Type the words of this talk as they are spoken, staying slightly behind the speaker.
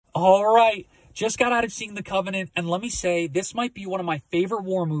All right, just got out of seeing The Covenant, and let me say, this might be one of my favorite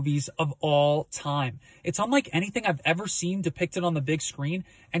war movies of all time. It's unlike anything I've ever seen depicted on the big screen,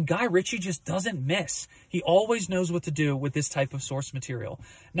 and Guy Ritchie just doesn't miss. He always knows what to do with this type of source material.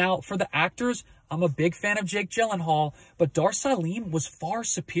 Now, for the actors, I'm a big fan of Jake Gyllenhaal, but Dar Salim was far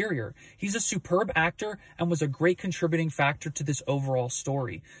superior. He's a superb actor and was a great contributing factor to this overall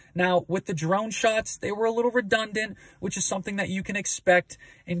story. Now, with the drone shots, they were a little redundant, which is something that you can expect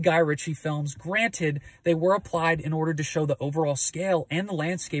in Guy Ritchie films. Granted, they were applied in order to show the overall scale and the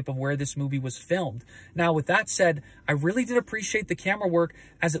landscape of where this movie was filmed. Now, with that said, I really did appreciate the camera work,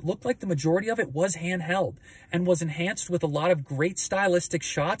 as it looked like the majority of it was handheld and was enhanced with a lot of great stylistic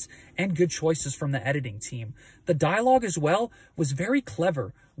shots and good choices from the editing team. The dialogue as well was very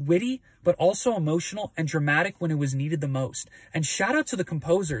clever, witty, but also emotional and dramatic when it was needed the most. And shout out to the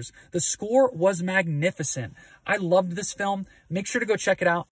composers. The score was magnificent. I loved this film. Make sure to go check it out.